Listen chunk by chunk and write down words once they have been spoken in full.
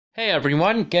Hey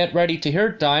everyone, get ready to hear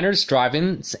Diners,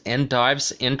 Drive-Ins, and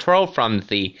Dives intro from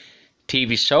the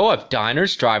TV show of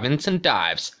Diners, Drive-Ins, and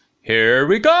Dives. Here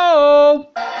we go!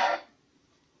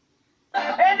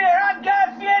 Hey there, I'm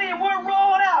Guy Fieri and we're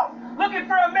rolling out, looking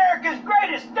for America's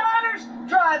greatest diners,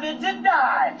 drive-ins, and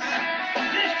dives.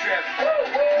 This trip,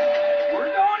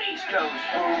 we're going East Coast,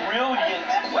 brilliant.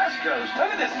 West Coast,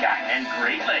 look at this guy, and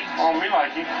Great Lakes. Oh, we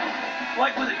like it.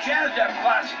 Like with a Jazzed Up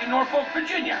Classic in Norfolk,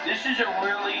 Virginia. This is a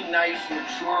really nice,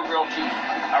 mature grilled cheese.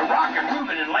 A Rockin'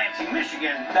 Reuben in Lansing,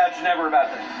 Michigan. That's never about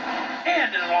this.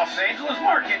 And in the Los Angeles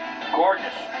market,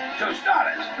 gorgeous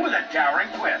tostadas with a towering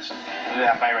twist. Look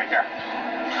at that bite right there.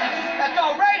 That's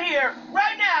all right here,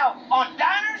 right now, on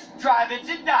Diners, Drive-Ins,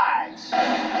 and Dives.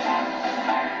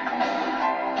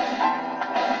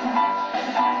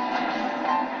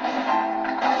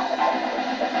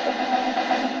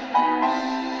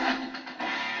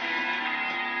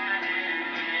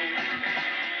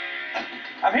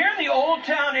 I'm here in the Old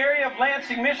Town area of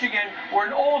Lansing, Michigan, where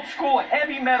an old-school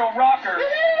heavy metal rocker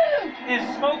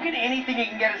is smoking anything he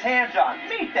can get his hands on.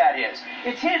 Meat, that is.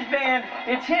 It's his band,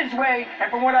 it's his way, and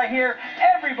from what I hear,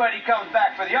 everybody comes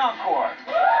back for the encore.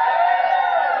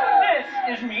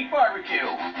 This is Meat Barbecue.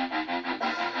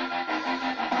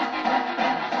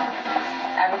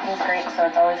 Everything's great, so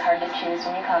it's always hard to choose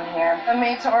when you come here. I'm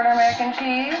made to order American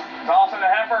cheese. Toss and a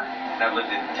heifer. I've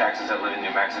lived in Texas, I've lived in New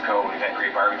Mexico, we've had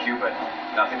great barbecue, but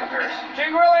nothing compares.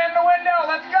 Chick grill in the window,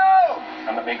 let's go!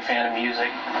 I'm a big fan of music.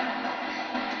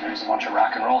 There's a bunch of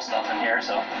rock and roll stuff in here,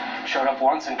 so showed up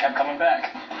once and kept coming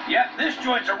back. Yep, this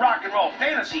joint's a rock and roll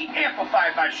fantasy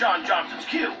amplified by Sean Johnson's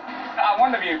cue. I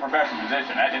wanted to be a professional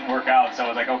musician. That didn't work out, so I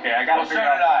was like, okay, I gotta Well, so figure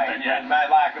did out I, something. Yeah. and my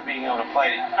lack of being able to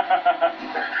play it.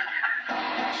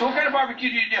 So what kind of barbecue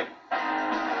do you do?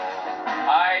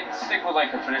 I stick with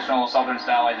like the traditional southern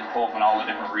style. I just pull from all the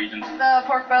different regions. The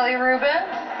pork belly Reuben.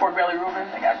 Pork belly Reuben,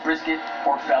 I got brisket,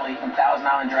 pork belly, and Thousand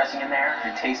Island dressing in there.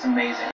 It tastes amazing.